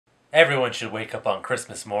Everyone should wake up on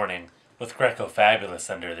Christmas morning with Grecofabulous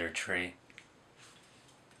under their tree.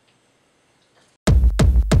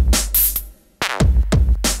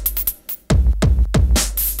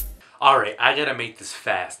 Alright, I gotta make this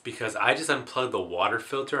fast because I just unplugged the water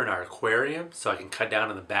filter in our aquarium so I can cut down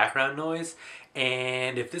on the background noise.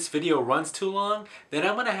 And if this video runs too long, then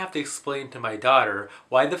I'm gonna have to explain to my daughter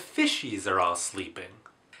why the fishies are all sleeping.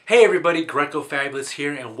 Hey everybody, Grecofabulous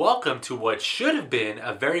here, and welcome to what should have been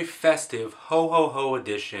a very festive ho-ho-ho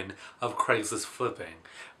edition of Craigslist flipping.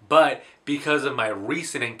 But because of my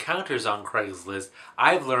recent encounters on Craigslist,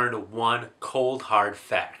 I've learned one cold hard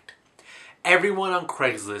fact. Everyone on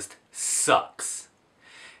Craigslist sucks.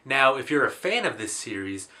 Now, if you're a fan of this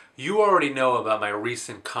series, you already know about my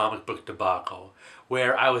recent comic book debacle,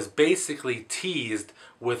 where I was basically teased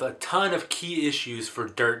with a ton of key issues for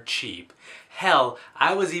dirt cheap. Hell,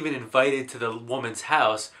 I was even invited to the woman's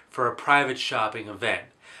house for a private shopping event.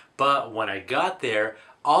 But when I got there,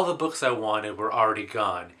 all the books I wanted were already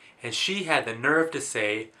gone, and she had the nerve to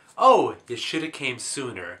say, "Oh, you should have came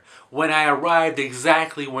sooner," when I arrived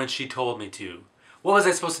exactly when she told me to. What was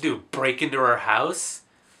I supposed to do, break into her house?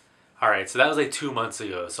 Alright, so that was like 2 months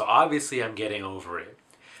ago, so obviously I'm getting over it.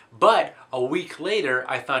 But a week later,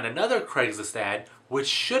 I found another Craigslist ad which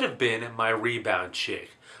should have been my rebound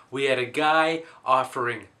chick. We had a guy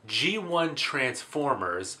offering G1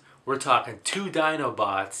 Transformers. We're talking 2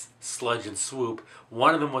 Dinobots, Sludge and Swoop,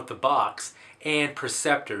 one of them with the box, and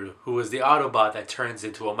Perceptor, who is the Autobot that turns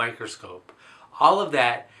into a microscope. All of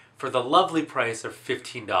that for the lovely price of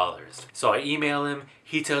 $15. So I email him,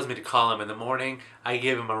 he tells me to call him in the morning, I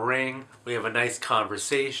give him a ring, we have a nice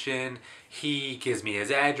conversation, he gives me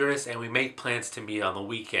his address, and we make plans to meet on the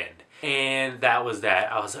weekend. And that was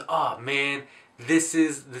that. I was like, oh man, this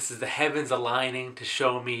is the heavens aligning to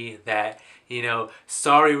show me that,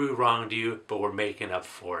 sorry we wronged you, but we're making up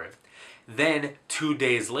for it. Then 2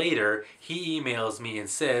 days later, he emails me and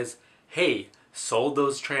says, hey, sold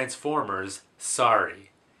those Transformers, sorry.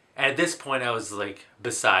 At this point, I was like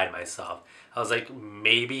beside myself. I was like,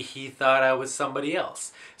 maybe he thought I was somebody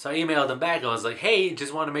else. So I emailed him back. I was like, hey,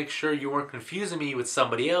 just want to make sure you weren't confusing me with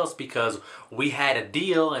somebody else because we had a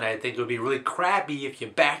deal and I think it would be really crappy if you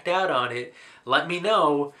backed out on it. Let me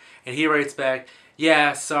know. And he writes back,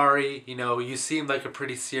 yeah, sorry, you seem like a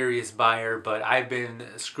pretty serious buyer, but I've been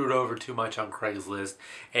screwed over too much on Craigslist.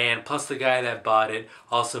 And plus the guy that bought it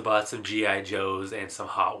also bought some G.I. Joes and some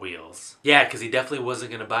Hot Wheels. Yeah, because he definitely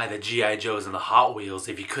wasn't going to buy the G.I. Joes and the Hot Wheels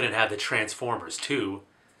if he couldn't have the Transformers too.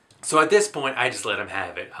 So at this point, I just let him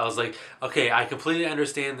have it. I was like, okay, I completely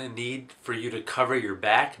understand the need for you to cover your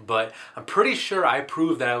back, but I'm pretty sure I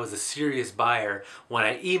proved that I was a serious buyer when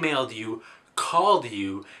I emailed you, called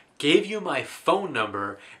you, gave you my phone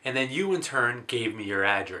number, and then you in turn gave me your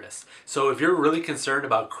address. So if you're really concerned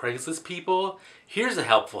about Craigslist people, here's a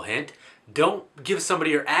helpful hint. Don't give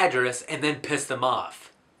somebody your address and then piss them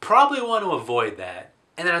off. Probably want to avoid that.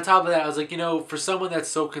 And then on top of that, I was like, for someone that's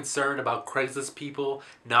so concerned about Craigslist people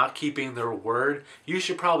not keeping their word, you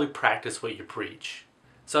should probably practice what you preach.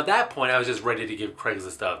 So at that point, I was just ready to give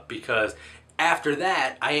Craigslist up because after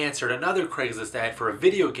that, I answered another Craigslist ad for a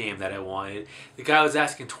video game that I wanted. The guy was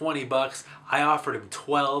asking 20 bucks. I offered him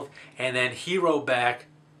 12, and then he wrote back,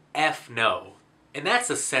 F no. And that's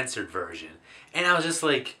the censored version. And I was just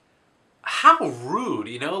like, how rude,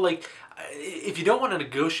 if you don't want to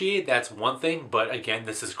negotiate, that's one thing, but again,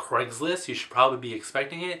 this is Craigslist, you should probably be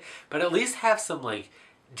expecting it, but at least have some,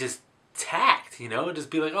 just tact,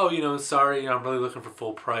 just be like, oh, sorry, I'm really looking for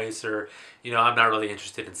full price, or, I'm not really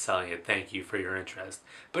interested in selling it, thank you for your interest.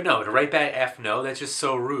 But no, to write back F no, that's just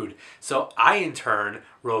so rude. So I, in turn,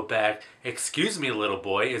 wrote back, excuse me, little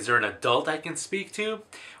boy, is there an adult I can speak to?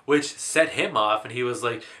 Which set him off, and he was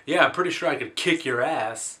like, yeah, I'm pretty sure I could kick your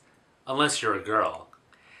ass, unless you're a girl.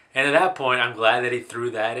 And at that point, I'm glad that he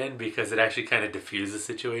threw that in because it actually kind of diffused the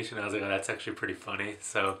situation. I was like, oh, that's actually pretty funny.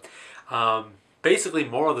 So, basically,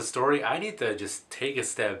 moral of the story, I need to just take a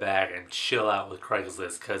step back and chill out with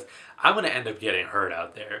Craigslist because I'm going to end up getting hurt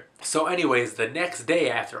out there. So anyways, the next day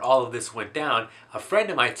after all of this went down, a friend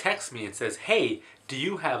of mine texts me and says, hey, do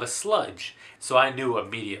you have a sludge? So I knew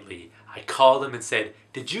immediately. I called him and said,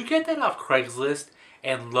 did you get that off Craigslist?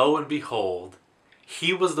 And lo and behold,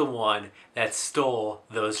 he was the one that stole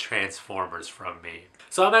those Transformers from me.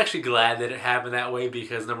 So I'm actually glad that it happened that way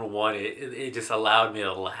because number one, it just allowed me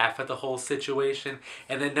to laugh at the whole situation.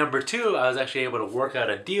 And then number two, I was actually able to work out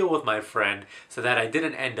a deal with my friend so that I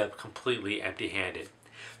didn't end up completely empty-handed.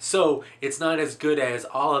 So it's not as good as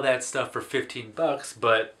all of that stuff for 15 bucks,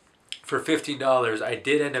 but for $15, I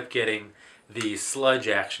did end up getting the Sludge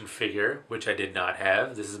action figure, which I did not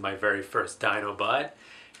have. This is my very first Dinobot.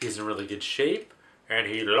 He's in really good shape, and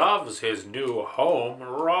he loves his new home.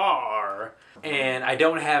 Roar! And I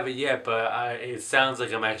don't have it yet, but it sounds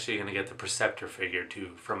like I'm actually going to get the Preceptor figure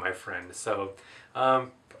too from my friend. So,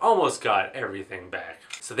 almost got everything back.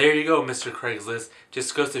 So there you go, Mr. Craigslist.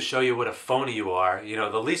 Just goes to show you what a phony you are. You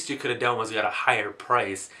know, the least you could have done was got a higher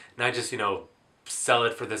price, not just, you know, sell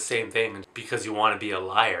it for the same thing because you want to be a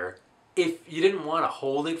liar. If you didn't want to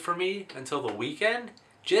hold it for me until the weekend,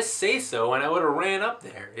 just say so and I would have ran up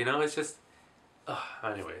there. You know, it's just...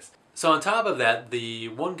 anyways. So on top of that, the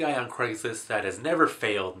one guy on Craigslist that has never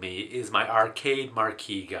failed me is my arcade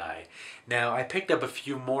marquee guy. Now, I picked up a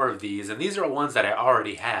few more of these, and these are ones that I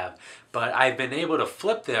already have, but I've been able to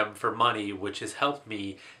flip them for money, which has helped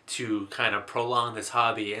me to kind of prolong this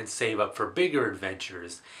hobby and save up for bigger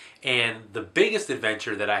adventures. And the biggest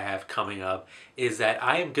adventure that I have coming up is that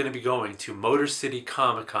I am going to be going to Motor City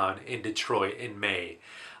Comic Con in Detroit in May.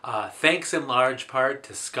 Thanks in large part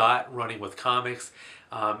to Scott running with comics.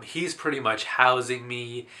 He's pretty much housing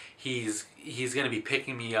me. He's going to be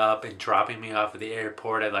picking me up and dropping me off at the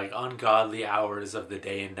airport at like ungodly hours of the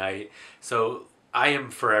day and night. So I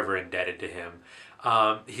am forever indebted to him.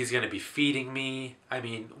 He's going to be feeding me. I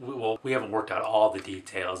mean, we haven't worked out all the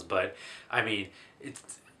details, but I mean,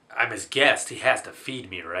 I'm his guest. He has to feed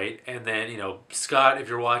me, right? And then, you know, Scott, if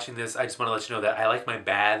you're watching this, I just want to let you know that I like my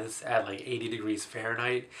baths at like 80 degrees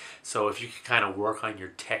Fahrenheit. So if you can kind of work on your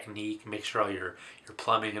technique, make sure all your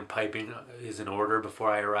plumbing and piping is in order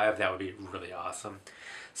before I arrive, that would be really awesome.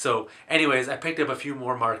 So anyways, I picked up a few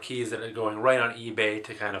more marquees that are going right on eBay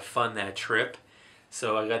to kind of fund that trip.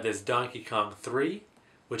 So I got this Donkey Kong 3.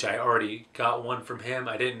 Which I already got one from him.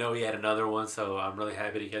 I didn't know he had another one, so I'm really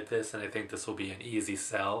happy to get this, and I think this will be an easy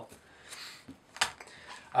sell.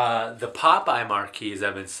 The Popeye marquees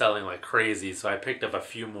have been selling like crazy, so I picked up a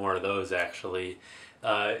few more of those actually.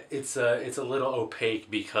 It's a little opaque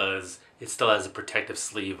because it still has a protective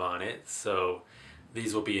sleeve on it, so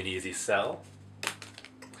these will be an easy sell.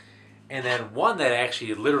 And then one that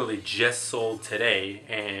actually literally just sold today,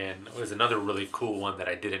 and was another really cool one that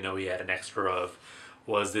I didn't know he had an extra of,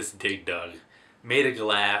 was this Dig Dug. Made of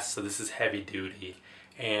glass, so this is heavy duty.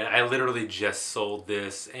 And I literally just sold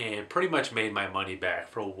this and pretty much made my money back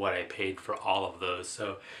for what I paid for all of those.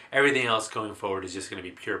 So everything else going forward is just going to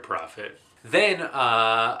be pure profit. Then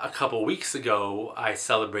a couple weeks ago, I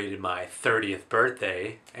celebrated my 30th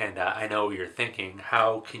birthday. And I know what you're thinking,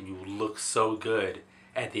 how can you look so good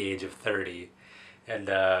at the age of 30? And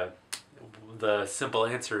the simple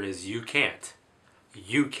answer is you can't.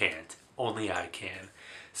 You can't. Only I can.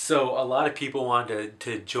 So a lot of people wanted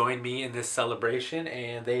to join me in this celebration,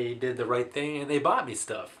 and they did the right thing and they bought me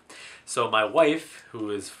stuff. So my wife,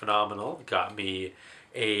 who is phenomenal, got me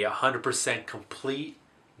a 100% complete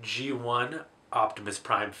G1 Optimus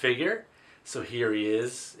Prime figure. So here he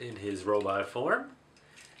is in his robot form.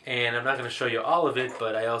 And I'm not going to show you all of it,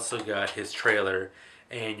 but I also got his trailer.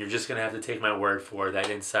 And you're just going to have to take my word for it that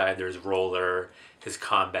inside there's roller, his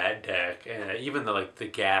combat deck, and even the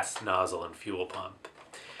gas nozzle and fuel pump.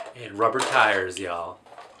 And rubber tires, y'all.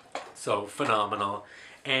 So phenomenal.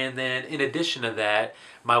 And then in addition to that,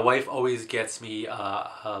 my wife always gets me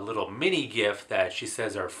a little mini gift that she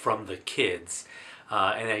says are from the kids.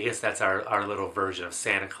 And I guess that's our little version of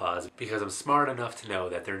Santa Claus, because I'm smart enough to know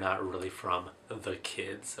that they're not really from the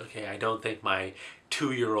kids. Okay, I don't think my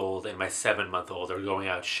 2-year-old and my 7-month-old are going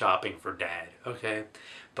out shopping for dad. Okay,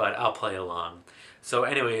 but I'll play along. So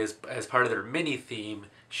anyways, as part of their mini theme,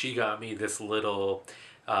 she got me this little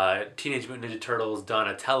Teenage Mutant Ninja Turtles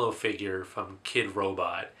Donatello figure from Kid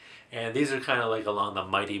Robot. And these are kind of like along the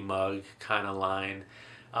Mighty Mug kind of line.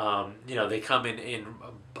 You know, they come in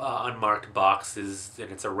unmarked boxes,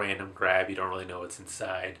 and it's a random grab. You don't really know what's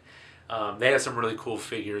inside. They have some really cool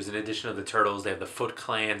figures. In addition to the Turtles, they have the Foot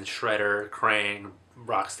Clan, Shredder, Krang,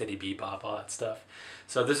 Rocksteady, Bebop, all that stuff.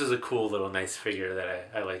 So this is a cool little nice figure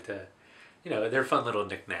that I like to, you know, they're fun little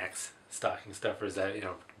knickknacks, stocking stuffers that, you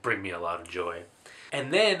know, bring me a lot of joy.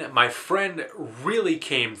 And then my friend really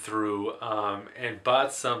came through and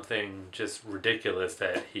bought something just ridiculous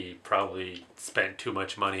that he probably spent too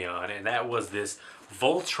much money on, and that was this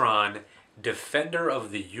Voltron Defender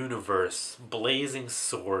of the Universe Blazing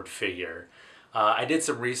Sword figure. I did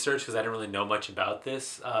some research because I didn't really know much about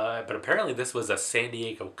this, but apparently this was a San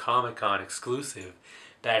Diego Comic-Con exclusive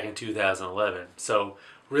back in 2011. So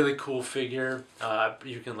really cool figure.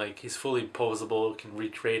 You can he's fully posable, can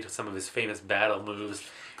recreate some of his famous battle moves.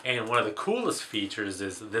 And one of the coolest features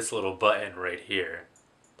is this little button right here.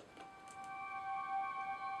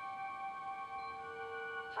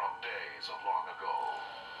 From days of long ago,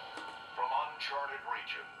 from uncharted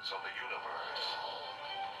regions of the universe,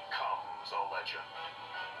 comes a legend.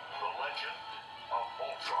 legend of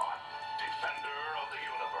Voltron, defender of the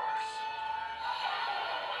universe.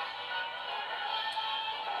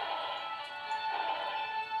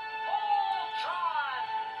 Voltron!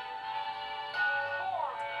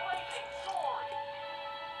 More blazing sword!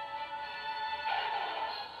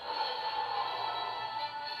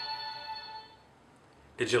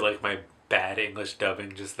 Did you like my bad English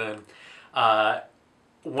dubbing just then?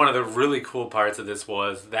 One of the really cool parts of this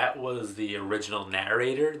was the original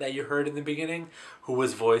narrator that you heard in the beginning, who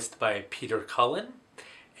was voiced by Peter Cullen,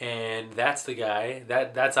 and that's the guy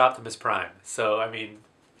that's Optimus Prime. So I mean,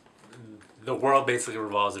 the world basically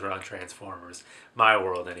revolves around Transformers, my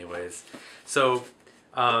world, anyways. So,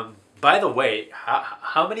 by the way,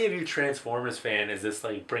 how many of you Transformers fan is this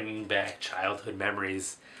like bringing back childhood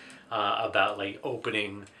memories about like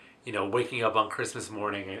opening? You know, waking up on Christmas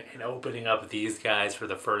morning and opening up these guys for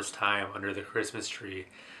the first time under the Christmas tree.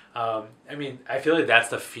 I mean, I feel like that's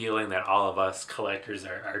the feeling that all of us collectors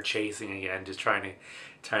are chasing again, just trying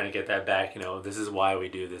to get that back. You know, this is why we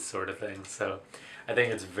do this sort of thing. So I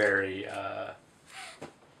think it's very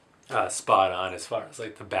spot on as far as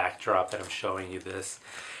like the backdrop that I'm showing you this.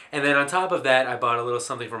 And then on top of that, I bought a little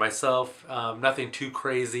something for myself. Nothing too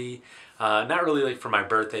crazy. Not really like for my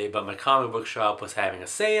birthday, but my comic book shop was having a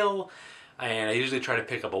sale. And I usually try to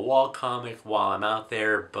pick up a wall comic while I'm out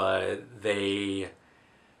there, but they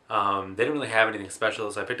didn't really have anything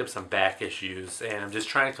special, so I picked up some back issues. And I'm just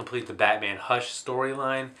trying to complete the Batman Hush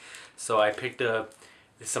storyline. So I picked up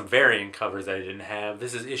some variant covers that I didn't have.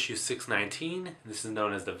 This is issue 619. This is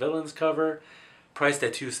known as the Villains cover. Priced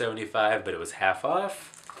at $2.75, but it was half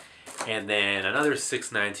off. And then another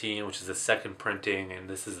 619, which is the second printing, and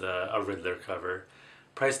this is a Riddler cover.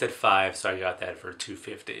 Priced at $5, so I got that for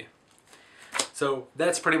 $2.50. So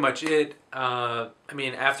that's pretty much it. I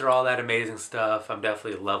mean, after all that amazing stuff, I'm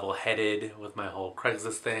definitely level-headed with my whole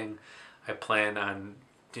Craigslist thing. I plan on,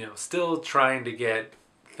 you know, still trying to get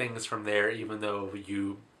things from there, even though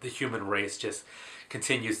the human race just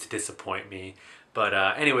continues to disappoint me. But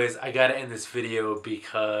anyways, I gotta end this video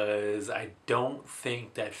because I don't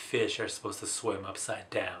think that fish are supposed to swim upside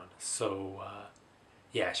down. So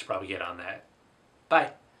yeah, I should probably get on that.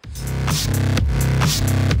 Bye.